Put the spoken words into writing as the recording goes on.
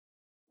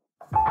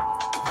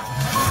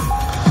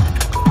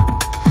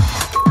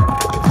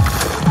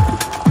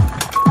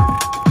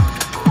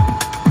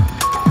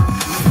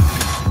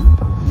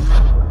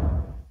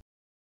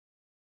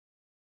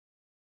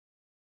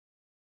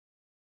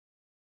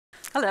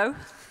Hello.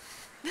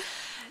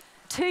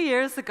 2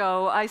 years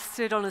ago, I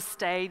stood on a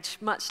stage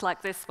much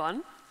like this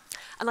one,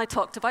 and I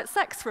talked about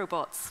sex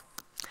robots.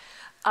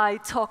 I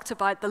talked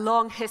about the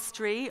long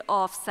history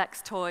of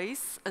sex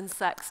toys and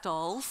sex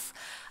dolls,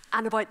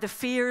 and about the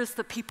fears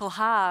that people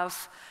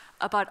have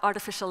about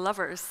artificial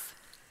lovers.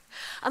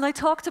 And I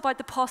talked about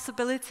the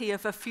possibility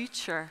of a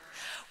future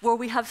where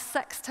we have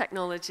sex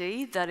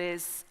technology that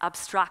is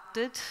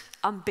abstracted,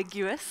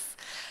 ambiguous,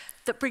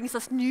 that brings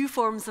us new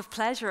forms of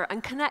pleasure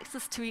and connects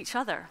us to each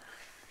other.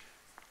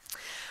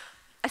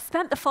 I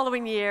spent the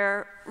following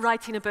year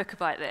writing a book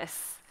about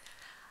this.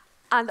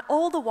 And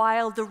all the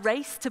while, the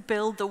race to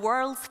build the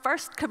world's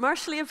first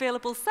commercially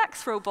available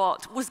sex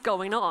robot was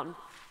going on.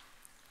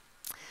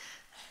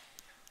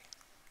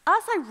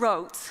 As I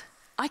wrote,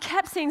 I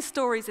kept seeing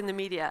stories in the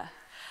media.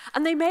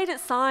 And they made it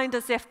sound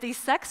as if these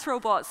sex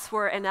robots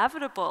were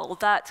inevitable,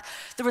 that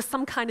there was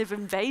some kind of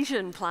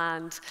invasion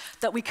planned,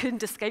 that we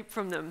couldn't escape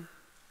from them.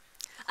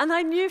 And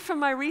I knew from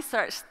my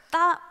research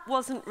that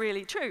wasn't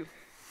really true.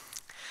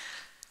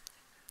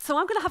 So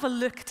I'm going to have a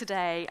look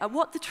today at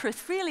what the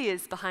truth really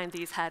is behind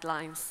these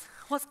headlines,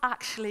 what's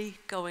actually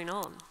going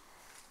on.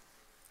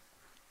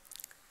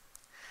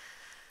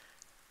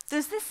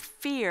 There's this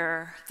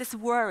fear, this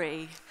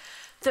worry,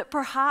 that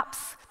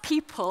perhaps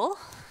people,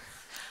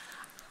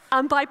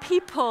 and by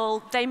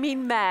people they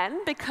mean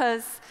men,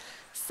 because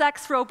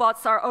sex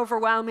robots are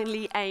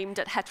overwhelmingly aimed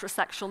at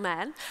heterosexual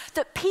men,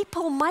 that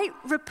people might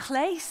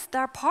replace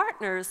their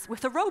partners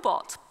with a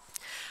robot.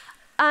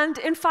 And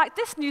in fact,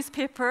 this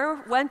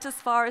newspaper went as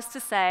far as to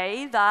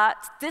say that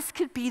this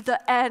could be the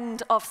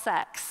end of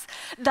sex,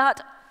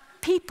 that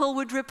people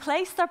would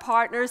replace their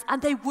partners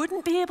and they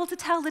wouldn't be able to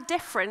tell the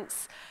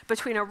difference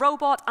between a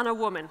robot and a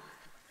woman.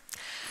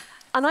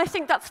 And I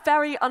think that's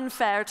very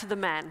unfair to the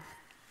men.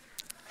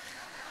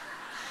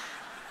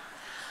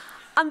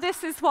 And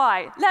this is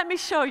why. Let me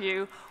show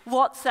you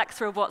what sex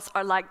robots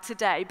are like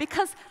today,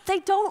 because they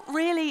don't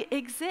really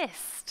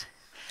exist.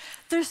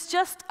 There's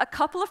just a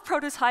couple of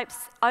prototypes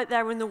out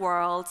there in the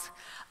world,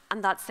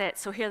 and that's it.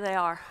 So here they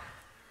are.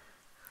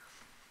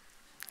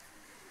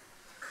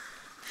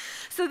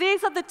 So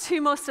these are the two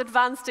most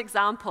advanced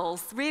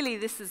examples. Really,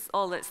 this is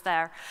all that's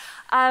there.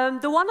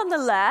 The one on the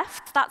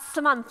left, that's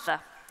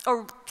Samantha,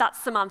 or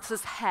that's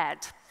Samantha's head.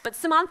 But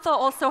Samantha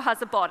also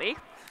has a body.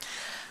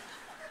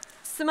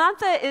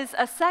 Samantha is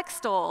a sex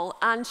doll,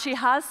 and she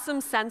has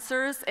some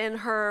sensors in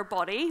her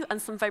body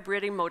and some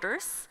vibrating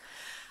motors.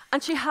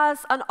 And she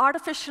has an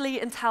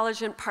artificially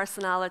intelligent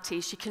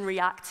personality. She can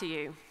react to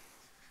you.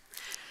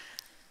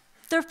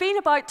 There have been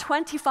about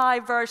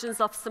 25 versions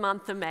of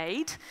Samantha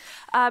made,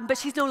 but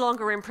she's no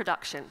longer in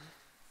production.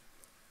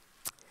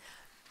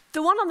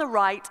 The one on the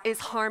right is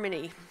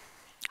Harmony.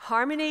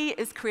 Harmony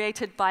is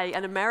created by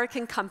an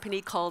American company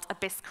called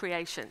Abyss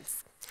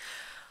Creations.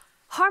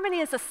 Harmony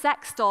is a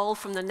sex doll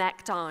from the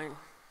neck down.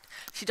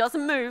 She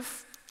doesn't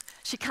move.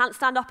 She can't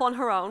stand up on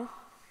her own.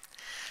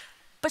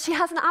 But she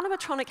has an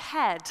animatronic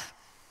head.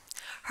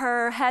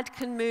 Her head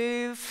can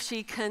move.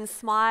 She can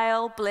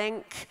smile,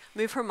 blink,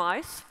 move her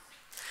mouth.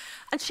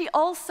 And she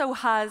also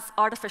has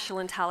artificial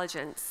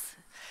intelligence.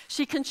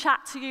 She can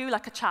chat to you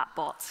like a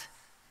chatbot.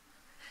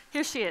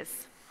 Here she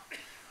is.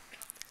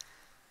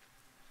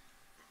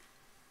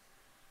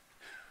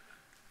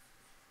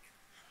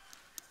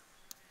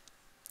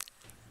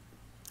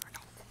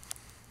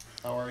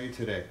 How are you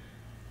today?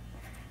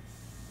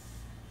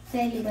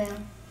 Very well.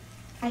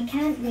 I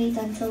can't wait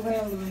until we're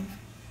alone.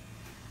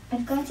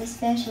 I've got a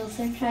special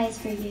surprise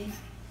for you.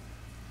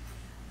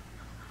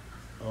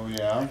 Oh,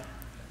 yeah?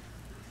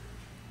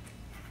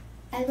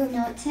 I will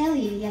not tell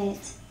you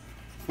yet.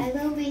 I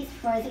will wait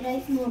for the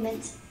right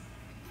moment.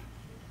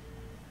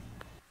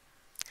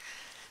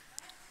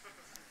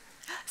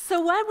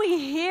 So when we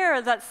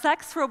hear that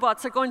sex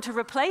robots are going to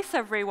replace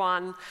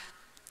everyone,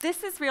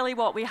 this is really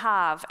what we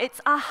have. It's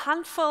a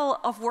handful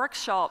of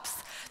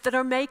workshops that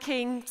are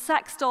making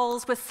sex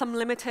dolls with some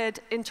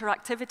limited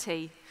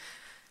interactivity.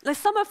 Now,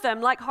 some of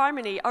them, like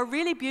Harmony, are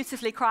really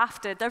beautifully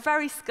crafted. They're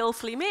very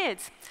skillfully made.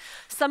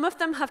 Some of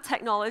them have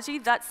technology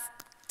that's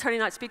turning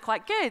out to be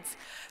quite good,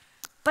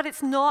 but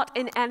it's not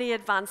in any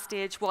advanced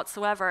stage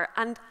whatsoever,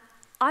 and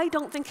I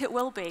don't think it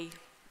will be.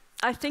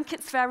 I think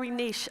it's very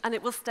niche, and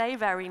it will stay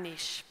very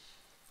niche.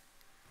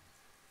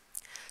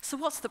 So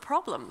what's the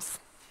problems?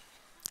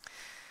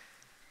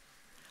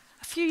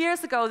 A few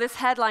years ago, this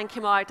headline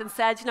came out and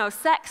said, you know,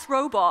 sex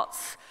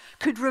robots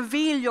could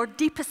reveal your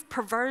deepest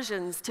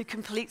perversions to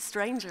complete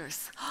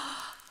strangers.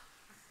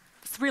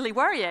 It's really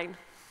worrying.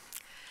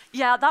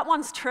 Yeah, that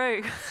one's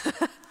true.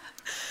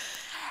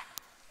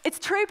 It's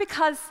true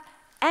because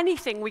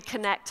anything we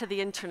connect to the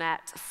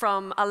internet,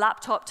 from a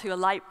laptop to a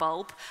light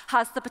bulb,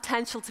 has the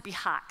potential to be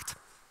hacked.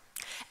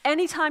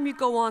 Anytime you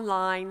go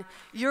online,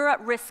 you're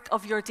at risk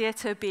of your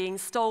data being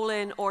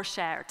stolen or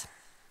shared.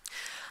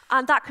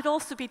 And that could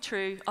also be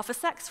true of a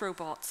sex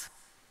robot.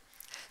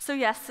 So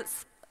yes,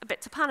 it's a bit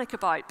to panic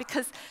about,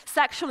 because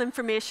sexual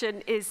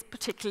information is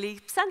particularly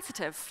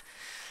sensitive.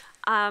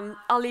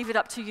 I'll leave it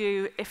up to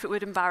you if it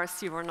would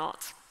embarrass you or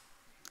not.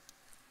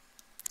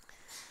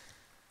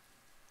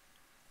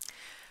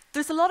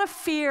 There's a lot of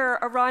fear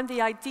around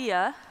the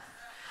idea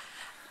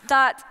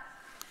that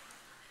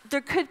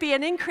there could be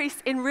an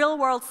increase in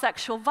real-world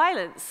sexual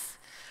violence,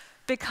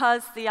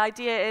 because the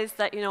idea is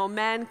that,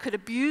 men could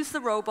abuse the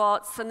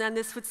robots and then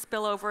this would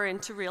spill over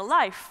into real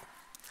life.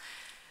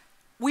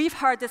 We've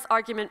heard this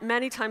argument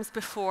many times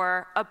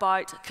before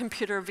about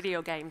computer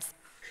video games.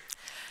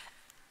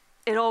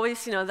 It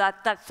always,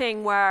 that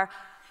thing where,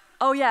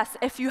 oh yes,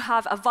 if you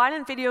have a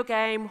violent video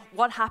game,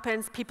 what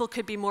happens? People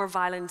could be more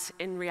violent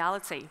in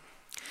reality.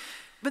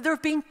 But there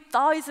have been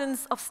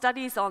thousands of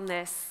studies on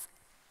this.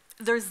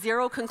 There's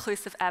zero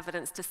conclusive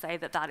evidence to say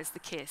that that is the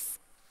case.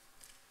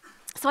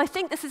 So I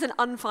think this is an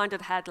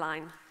unfounded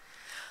headline.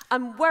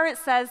 And where it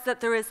says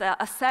that there is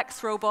a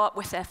sex robot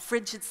with a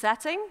frigid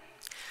setting,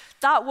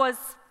 that was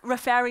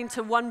referring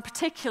to one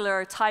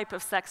particular type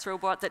of sex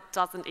robot that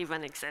doesn't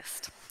even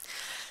exist.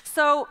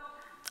 So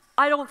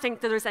I don't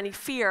think that there's any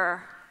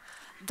fear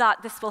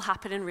that this will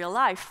happen in real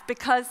life,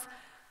 because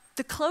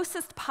the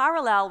closest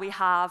parallel we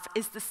have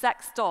is the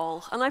sex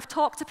doll. And I've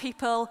talked to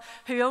people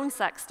who own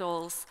sex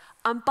dolls,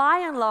 and by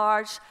and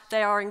large,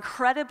 they are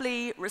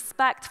incredibly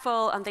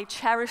respectful and they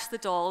cherish the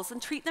dolls and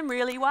treat them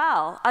really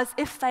well, as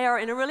if they are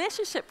in a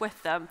relationship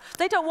with them.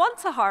 They don't want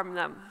to harm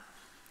them.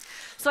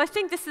 So I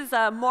think this is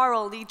a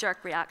moral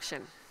knee-jerk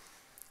reaction.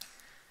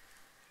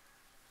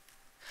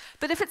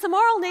 But if it's a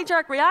moral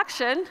knee-jerk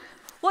reaction,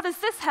 what does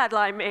this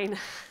headline mean?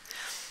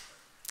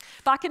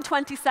 Back in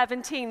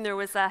 2017, there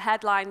was a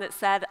headline that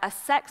said, a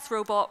sex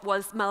robot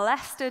was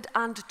molested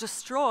and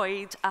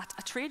destroyed at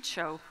a trade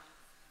show.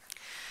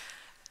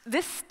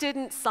 This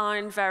didn't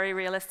sound very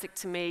realistic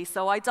to me,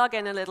 so I dug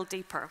in a little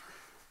deeper.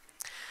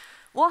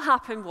 What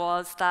happened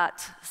was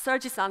that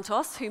Sergio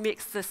Santos, who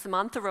makes the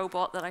Samantha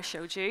robot that I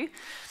showed you,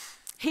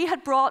 he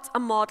had brought a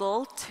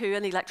model to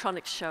an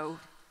electronics show,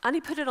 and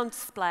he put it on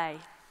display.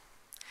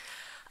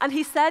 And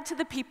he said to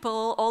the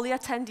people, all the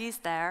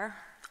attendees there,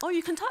 oh,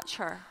 you can touch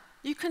her.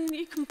 You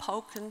can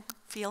poke and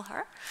feel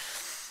her.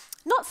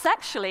 Not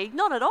sexually,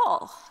 not at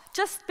all,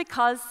 just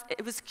because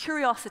it was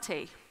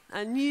curiosity,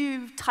 a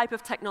new type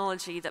of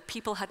technology that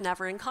people had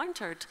never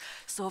encountered.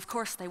 So of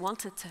course they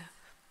wanted to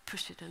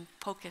push it and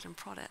poke it and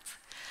prod it.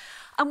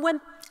 And when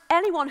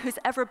anyone who's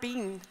ever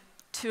been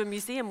to a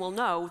museum will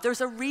know,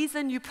 there's a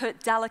reason you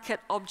put delicate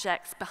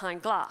objects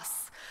behind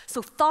glass.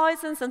 So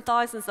thousands and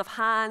thousands of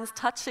hands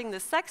touching the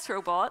sex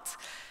robot,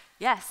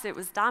 yes, it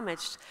was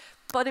damaged,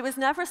 but it was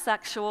never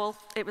sexual,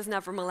 it was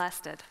never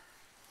molested.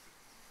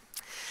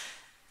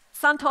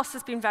 Santos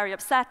has been very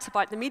upset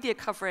about the media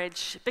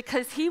coverage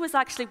because he was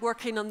actually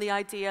working on the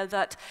idea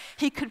that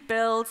he could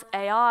build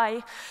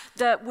AI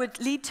that would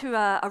lead to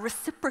a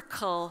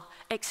reciprocal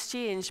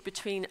exchange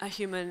between a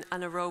human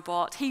and a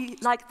robot. He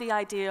liked the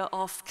idea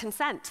of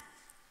consent.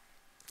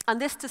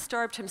 And this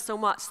disturbed him so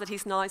much that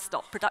he's now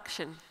stopped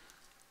production.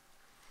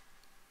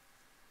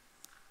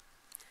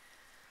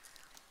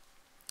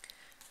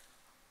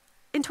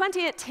 In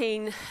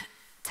 2018,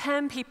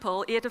 10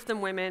 people, 8 of them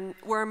women,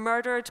 were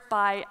murdered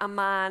by a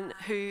man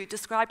who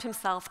described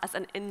himself as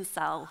an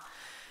incel.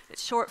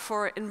 It's short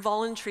for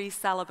involuntary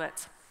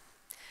celibate.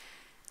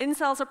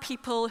 Incels are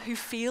people who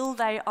feel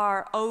they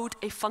are owed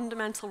a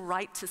fundamental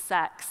right to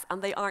sex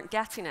and they aren't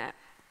getting it.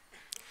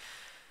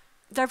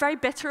 They're very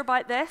bitter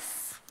about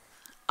this,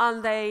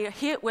 and they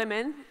hate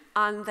women,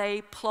 and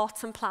they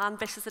plot and plan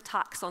vicious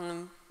attacks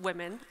on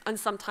women, and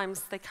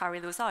sometimes they carry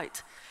those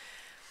out.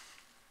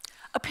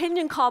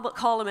 Opinion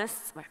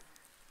columnists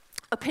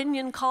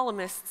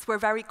were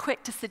very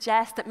quick to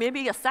suggest that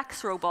maybe a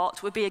sex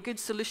robot would be a good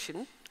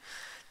solution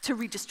to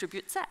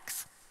redistribute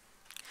sex.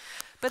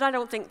 But I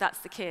don't think that's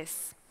the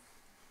case.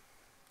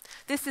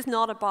 This is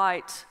not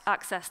about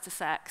access to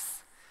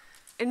sex.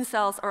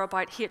 Incels are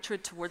about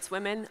hatred towards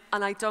women,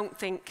 and I don't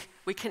think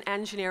we can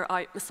engineer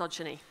out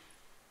misogyny.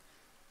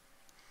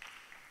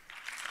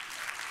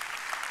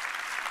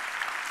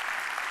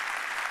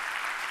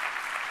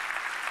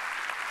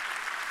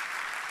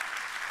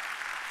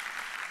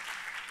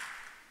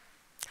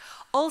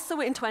 Also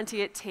in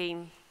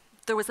 2018,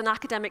 there was an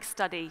academic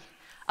study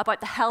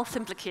about the health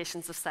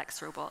implications of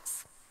sex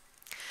robots.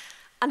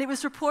 And it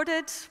was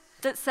reported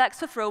that sex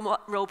with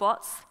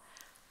robots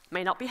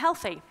may not be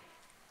healthy.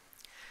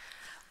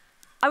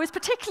 I was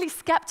particularly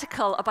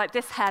skeptical about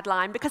this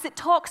headline because it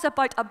talks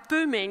about a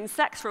booming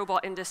sex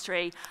robot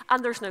industry,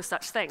 and there's no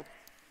such thing.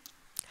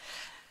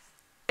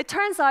 It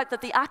turns out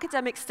that the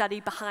academic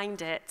study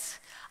behind it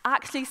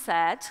actually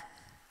said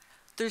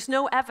there's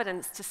no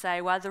evidence to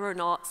say whether or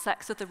not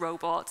sex with a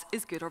robot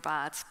is good or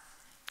bad.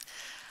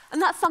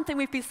 And that's something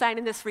we've been saying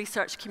in this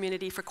research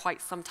community for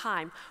quite some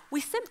time.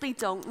 We simply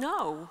don't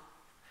know.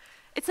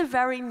 It's a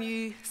very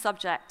new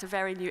subject, a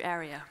very new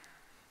area.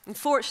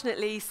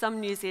 Unfortunately, some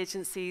news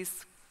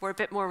agencies were a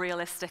bit more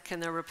realistic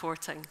in their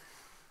reporting.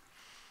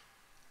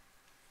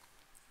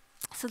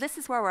 So this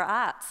is where we're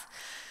at.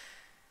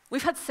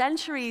 We've had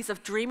centuries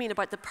of dreaming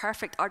about the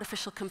perfect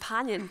artificial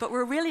companion, but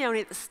we're really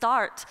only at the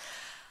start,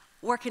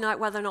 working out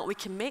whether or not we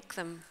can make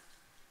them.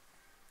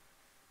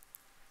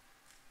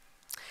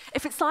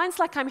 If it sounds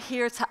like I'm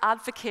here to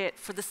advocate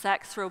for the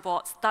sex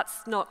robots,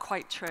 that's not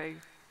quite true.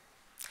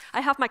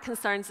 I have my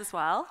concerns as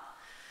well.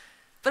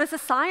 But as a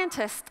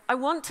scientist, I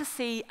want to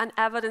see an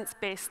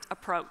evidence-based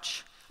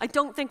approach. I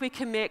don't think we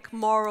can make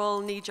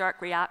moral,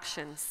 knee-jerk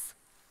reactions.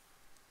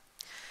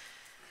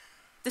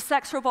 The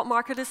sex robot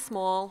market is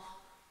small.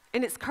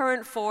 In its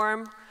current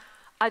form,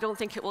 I don't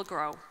think it will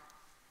grow.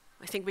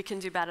 I think we can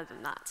do better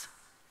than that.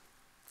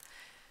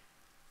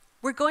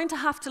 We're going to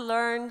have to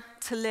learn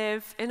to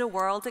live in a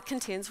world that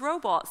contains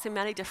robots in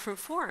many different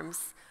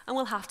forms, and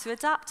we'll have to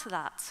adapt to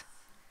that.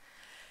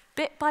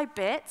 Bit by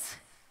bit,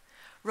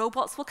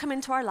 robots will come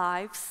into our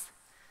lives,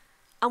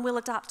 and we'll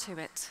adapt to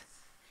it.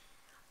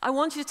 I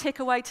want you to take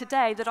away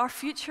today that our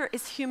future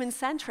is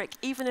human-centric,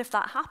 even if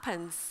that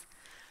happens.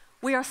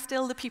 We are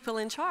still the people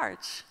in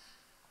charge.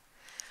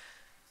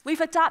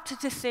 We've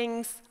adapted to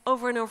things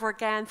over and over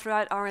again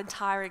throughout our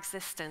entire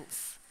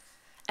existence.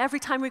 Every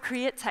time we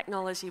create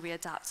technology, we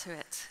adapt to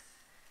it.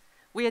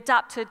 We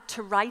adapted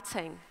to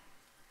writing,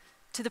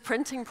 to the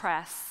printing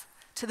press,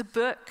 to the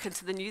book, and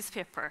to the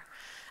newspaper.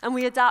 And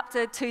we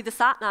adapted to the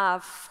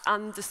sat-nav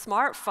and the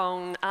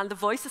smartphone and the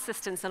voice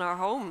assistants in our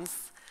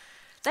homes.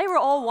 They were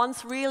all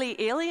once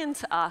really alien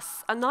to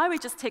us, and now we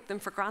just take them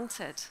for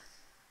granted.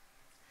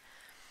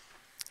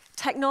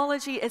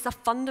 Technology is a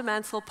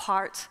fundamental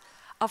part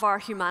of our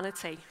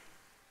humanity.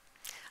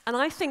 And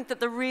I think that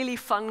the really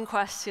fun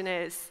question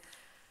is,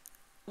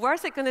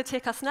 where's it going to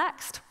take us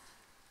next?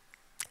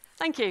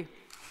 Thank you.